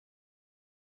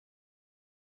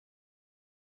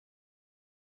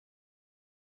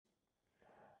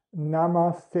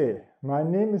Namaste. My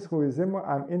name is Rui Zimmer.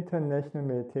 I'm International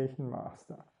Meditation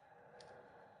Master.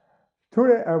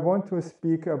 Today I want to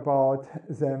speak about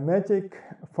the magic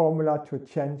formula to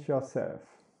change yourself.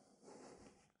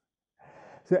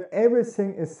 So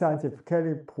everything is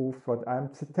scientifically proved what I'm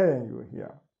telling you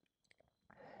here.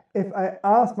 If I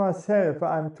ask myself,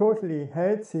 I'm totally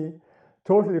healthy,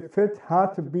 totally fit,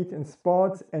 hard to beat in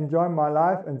sports, enjoy my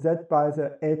life, and that by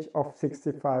the age of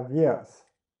 65 years.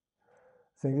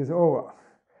 Thing is over.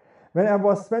 When I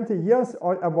was 20 years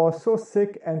old, I was so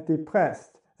sick and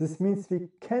depressed. This means we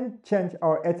can change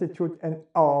our attitude and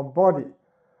our body.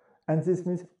 And this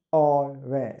means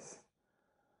always.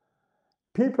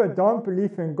 People don't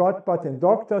believe in God but in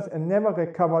doctors and never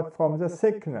recovered from the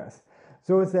sickness.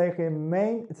 So they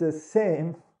remain the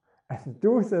same and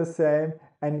do the same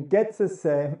and get the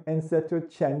same instead to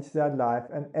change their life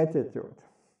and attitude.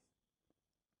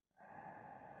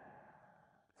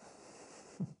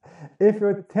 If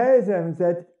you tell them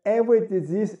that every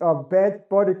disease or bad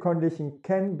body condition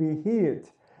can be healed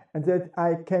and that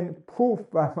I can prove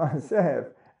by myself,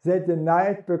 they deny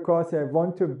it because they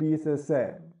want to be the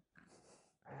same.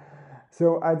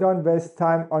 So I don't waste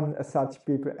time on such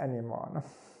people anymore.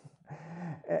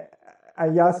 I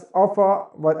just offer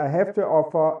what I have to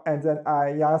offer, and then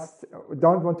I just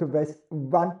don't want to waste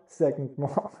 1 second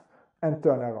more and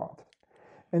turn around.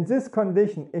 In this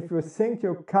condition, if you think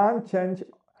you can't change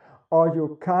or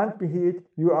you can't be healed,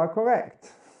 you are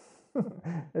correct.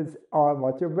 It's all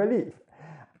what you believe.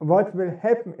 What will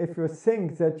happen if you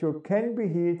think that you can be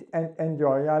healed and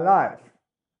enjoy your life?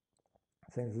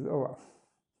 Things is over.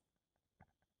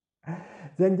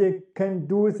 Then you can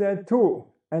do that too.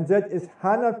 And that is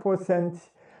 100%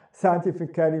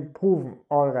 scientifically proven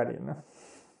already. No?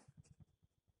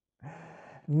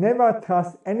 Never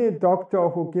trust any doctor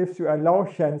who gives you a low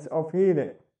chance of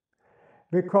healing,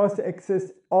 because there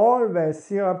exist always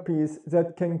therapies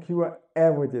that can cure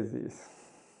every disease.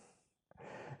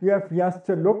 You have just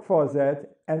to look for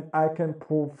that, and I can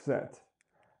prove that.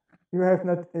 You have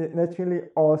naturally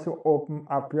also open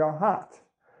up your heart.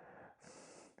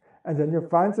 And then you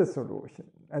find the solution.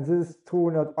 And this is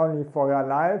true not only for your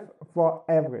life, for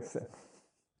everything.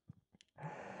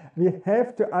 We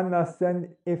have to understand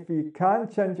if we can't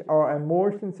change our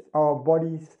emotions, our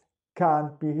bodies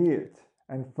can't be healed.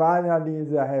 And finally,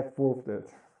 they have proved it.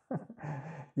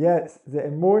 Yes, the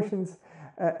emotions,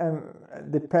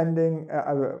 depending,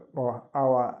 or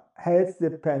our health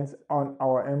depends on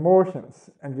our emotions.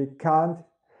 And we can't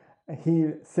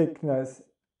heal sickness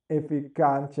if we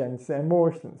can't change the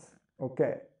emotions.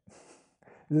 Okay.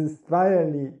 This is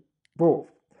finally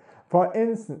proved. For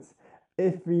instance,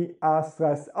 if we are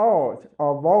stressed out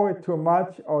or worry too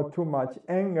much or too much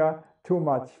anger, too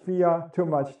much fear, too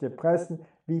much depression,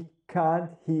 we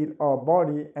can't heal our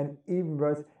body, and even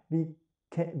worse, we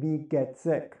get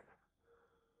sick.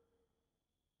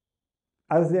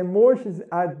 As the emotions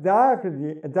are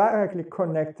directly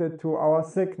connected to our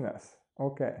sickness.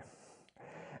 Okay.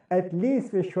 At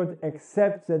least we should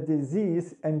accept the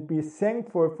disease and be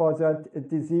thankful for that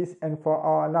disease and for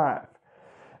our life.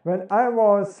 When I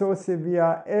was so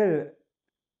severe ill,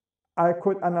 I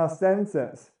could understand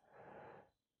this.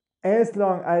 As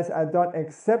long as I don't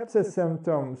accept the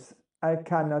symptoms, I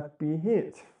cannot be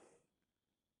healed.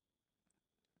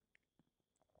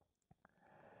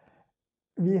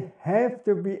 We have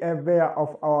to be aware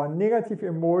of our negative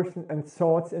emotions and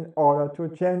thoughts in order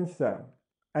to change them.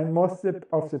 And most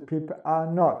of the people are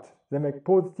not. They make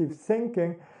positive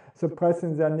thinking,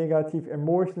 suppressing their negative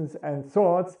emotions and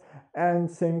thoughts, and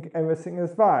think everything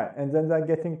is fine. And then they're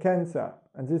getting cancer.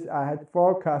 And this I had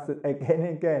forecasted again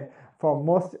and again for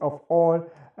most of all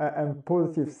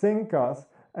positive thinkers.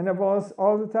 And I was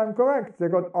all the time correct. They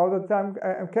got all the time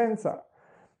cancer,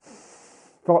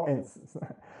 for instance.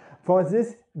 For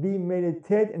this, we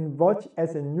meditate and watch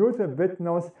as a neutral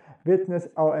witness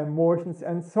our emotions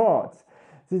and thoughts.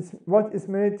 What is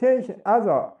meditation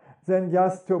other than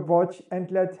just to watch and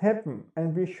let happen?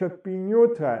 And we should be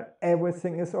neutral.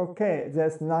 Everything is okay.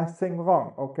 There's nothing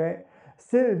wrong, okay?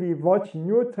 Still, we watch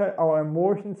neutral our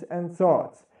emotions and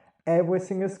thoughts.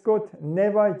 Everything is good.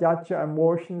 Never judge your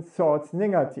emotions, thoughts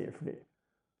negatively.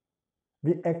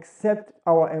 We accept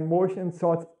our emotions,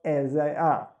 thoughts as they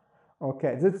are.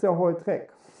 Okay, that's the whole trick.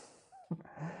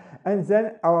 And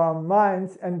then our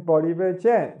minds and body will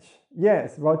change.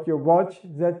 Yes, what you watch,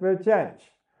 that will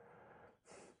change.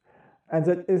 And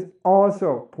that is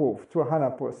also proof to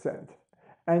 100%.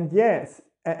 And yes,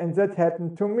 and that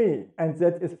happened to me, and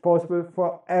that is possible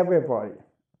for everybody.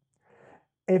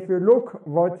 If you look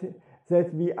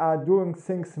that we are doing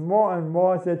things more and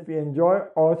more that we enjoy,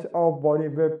 also our body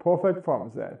will profit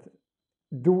from that.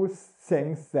 do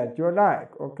things that you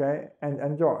like, okay, and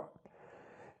enjoy.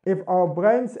 If our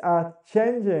brains are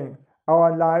changing,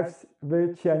 our lives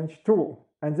will change too.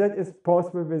 And that is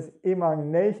possible with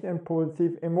imagination and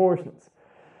positive emotions.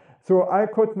 So I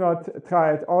could not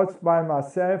try it out by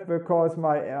myself because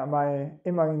my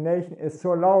imagination is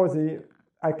so lousy,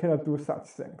 I cannot do such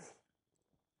things.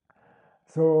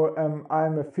 So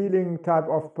I'm a feeling type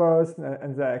of person,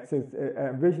 and there exists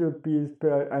visual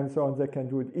people and so on, they can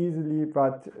do it easily,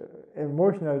 but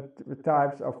emotional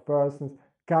types of persons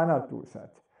cannot do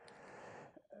that.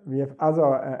 We have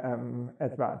other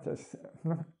advantages.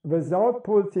 Without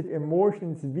positive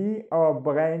emotions, our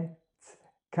brains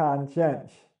can't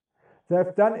change. They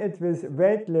have done it with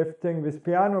weightlifting, with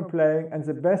piano playing, and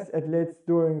the best athletes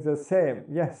doing the same.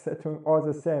 Yes, they're doing all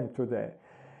the same today.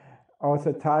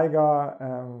 Also, Tiger,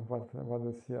 what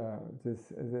is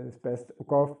this best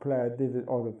golf player did it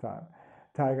all the time.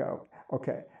 Tiger,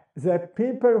 okay. The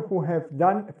people who have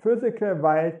done physical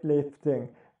weightlifting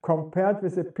compared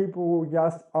with the people who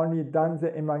just only done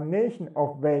the imagination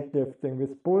of weightlifting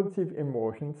with positive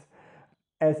emotions,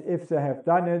 as if they have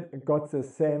done it, got the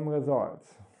same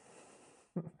results.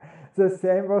 The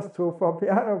same was true for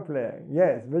piano playing.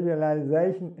 Yes,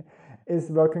 visualization is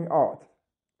working out.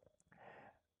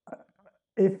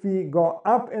 If we go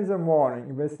up in the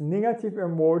morning with negative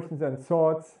emotions and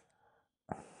thoughts,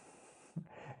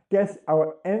 guess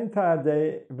our entire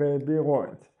day will be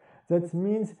ruined. That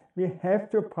means we have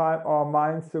to prime our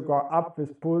minds to go up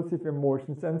with positive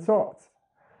emotions and thoughts.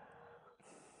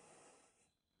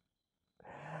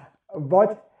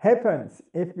 What happens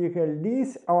if we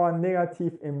release our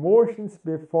negative emotions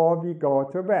before we go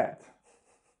to bed?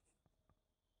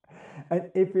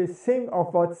 And if we think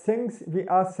of what things we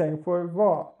are thankful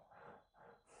for,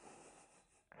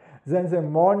 then the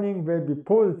morning will be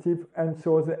positive and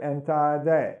so the entire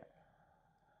day.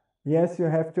 Yes, you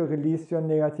have to release your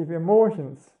negative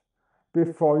emotions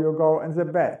before you go in the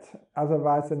bed.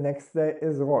 Otherwise, the next day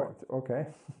is ruined, okay?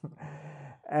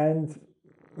 And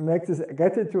make this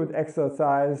gratitude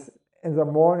exercise in the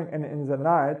morning and in the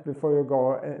night before you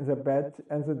go in the bed,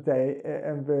 and the day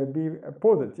will be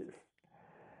positive.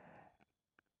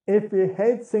 If we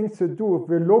hate things to do,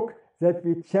 we look that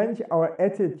we change our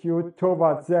attitude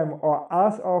towards them, or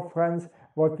ask our friends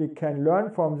what we can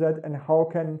learn from that and how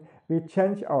can we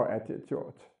change our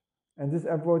attitude. And this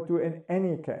I would do in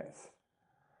any case.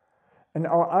 In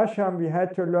our ashram, we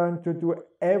had to learn to do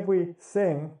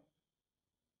everything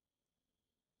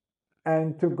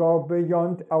and to go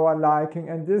beyond our liking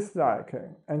and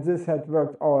disliking. And this had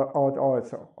worked out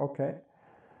also, okay?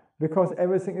 Because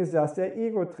everything is just an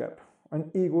ego trip. And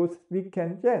egos we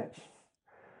can change.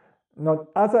 Not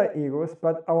other egos,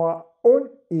 but our own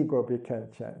ego we can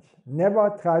change. Never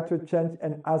try to change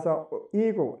another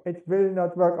ego. It will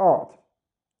not work out.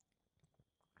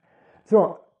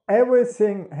 So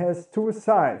everything has two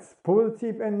sides,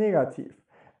 positive and negative.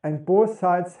 And both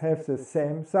sides have the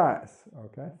same size,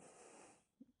 okay?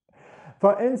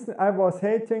 For instance, I was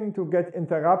hating to get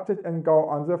interrupted and go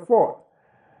on the phone.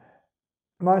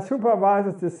 My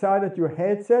supervisor decided you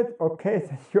hate that, okay,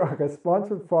 then you are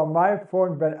responsible for my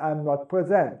phone when I'm not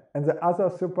present. And the other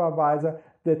supervisor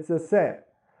did the same.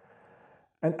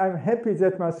 And I'm happy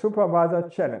that my supervisor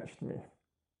challenged me.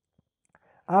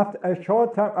 After a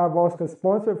short time, I was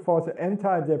responsible for the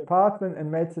entire department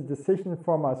and made the decision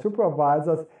for my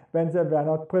supervisors when they were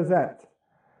not present.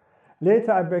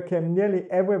 Later, I became nearly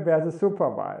everywhere the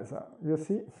supervisor, you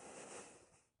see?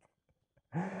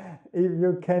 If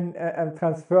you can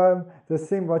transform the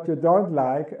thing what you don't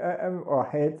like or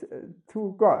hate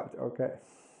to God, okay?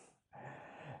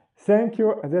 Thank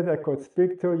you that I could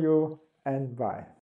speak to you, and bye.